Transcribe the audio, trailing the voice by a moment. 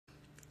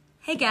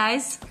Hey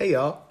guys, Hey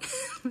y'all.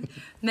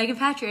 Megan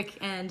Patrick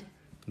and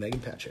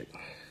Meghan Patrick.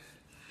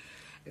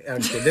 I'm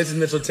just kidding. This is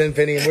Mitchell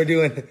Tenpenny, and we're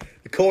doing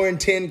the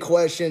Quarantine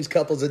Questions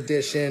Couples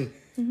Edition.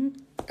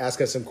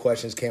 Ask us some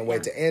questions. Can't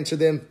wait to answer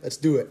them. Let's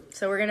do it.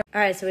 so we're gonna.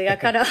 All right, so we got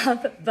cut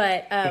off,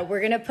 but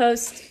we're gonna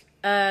post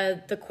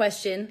the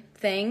question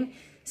thing.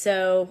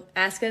 So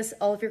ask us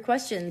all of your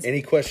questions.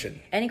 Any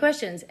question? Any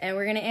questions, and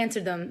we're gonna answer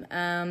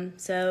them.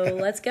 So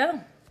let's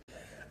go.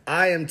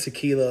 I am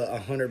tequila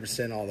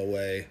 100% all the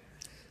way,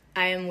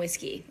 I am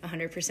whiskey,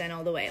 100%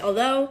 all the way.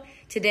 Although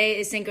today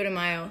is Cinco de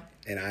Mayo,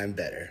 and I'm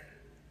better.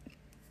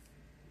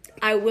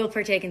 I will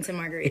partake in some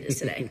margaritas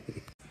today.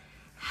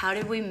 How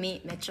did we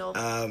meet, Mitchell?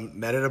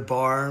 Met at a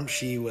bar.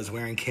 She was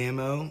wearing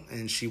camo,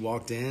 and she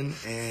walked in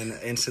and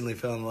instantly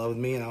fell in love with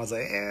me, and I was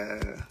like,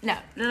 No.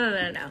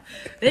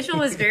 Mitchell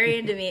was very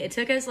into me. It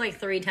took us like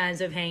 3 times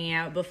of hanging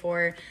out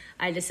before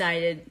I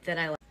decided that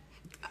I liked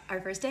our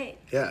first date.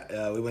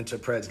 Yeah, we went to a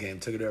Preds game.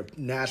 Took her to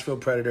Nashville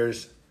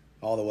Predators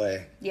all the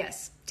way.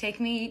 Yes, take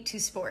me to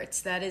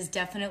sports. That is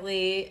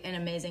definitely an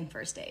amazing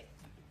first date.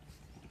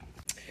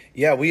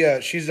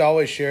 Yeah, she's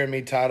always sharing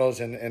me titles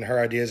and her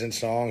ideas and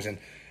songs, and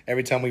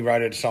every time we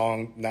write a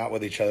song, not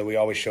with each other, we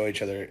always show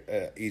each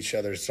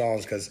other's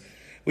songs because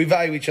we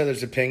value each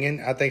other's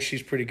opinion. I think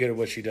she's pretty good at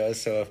what she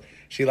does, so if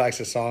she likes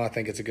a song, I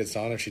think it's a good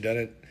song. If she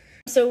doesn't,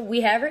 So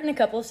we have written a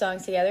couple of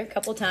songs together, a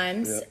couple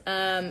times.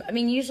 Yeah. I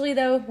mean, usually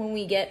though, when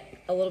we get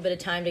a little bit of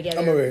time together,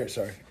 I'm over here.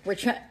 Sorry, we're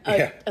trying.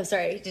 Yeah. Oh,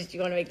 sorry. Just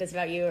you want to make this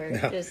about you, or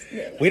just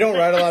we don't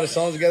write a lot of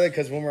songs together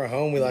because when we're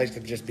home, we like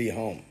to just be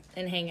home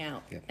and hang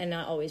out and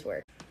not always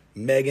work.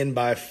 Megan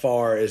by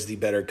far is the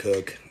better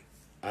cook.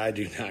 I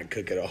do not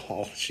cook at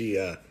all. She,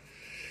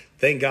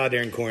 thank God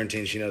during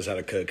quarantine she knows how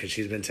to cook because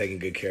she's been taking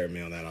good care of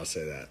me on that. I'll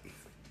say that.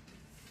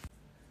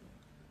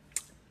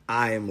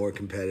 I am more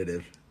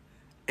competitive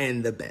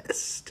and the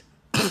best.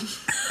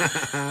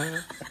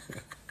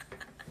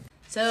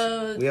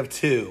 So We have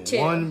two.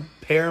 One,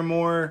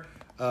 Paramore,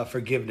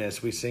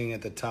 Forgiveness. We sing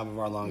at the top of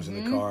our lungs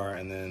in the car,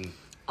 and then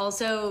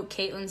also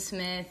Caitlin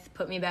Smith,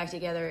 Put Me Back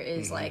Together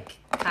is like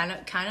kind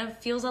of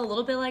feels a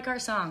little bit like our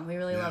song. We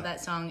really love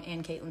that song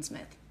and Caitlin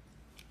Smith.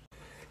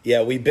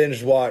 yeah, we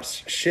binge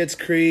watched Schitt's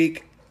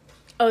Creek.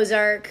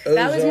 Ozark.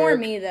 That was more Ozark.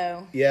 me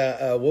though.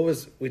 Yeah, what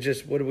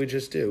did we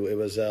just do? It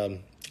was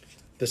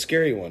the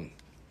scary one.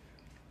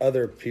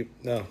 Other people,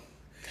 no.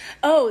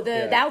 Oh,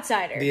 the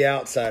Outsider. The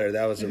Outsider.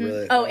 That was a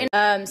really. Oh,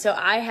 and so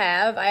I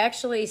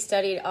actually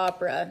studied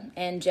opera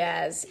and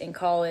jazz in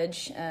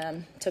college.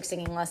 Took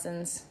singing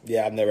lessons.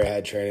 Yeah, I've never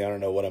had training. I don't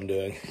know what I'm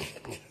doing.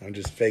 I'm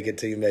just fake it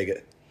till you make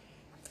it.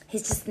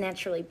 He's just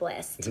naturally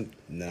blessed.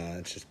 No,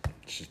 it's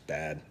just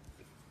bad.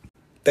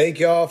 Thank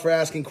y'all for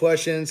asking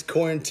questions.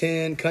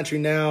 Quarantine, Country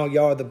Now,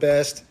 y'all are the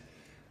best.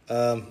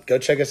 Go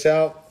check us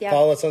out. Yeah.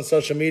 Follow us on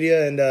social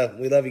media, and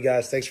we love you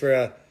guys. Thanks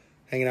for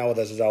hanging out with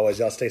us as always.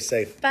 Y'all stay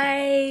safe.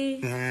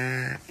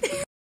 Bye.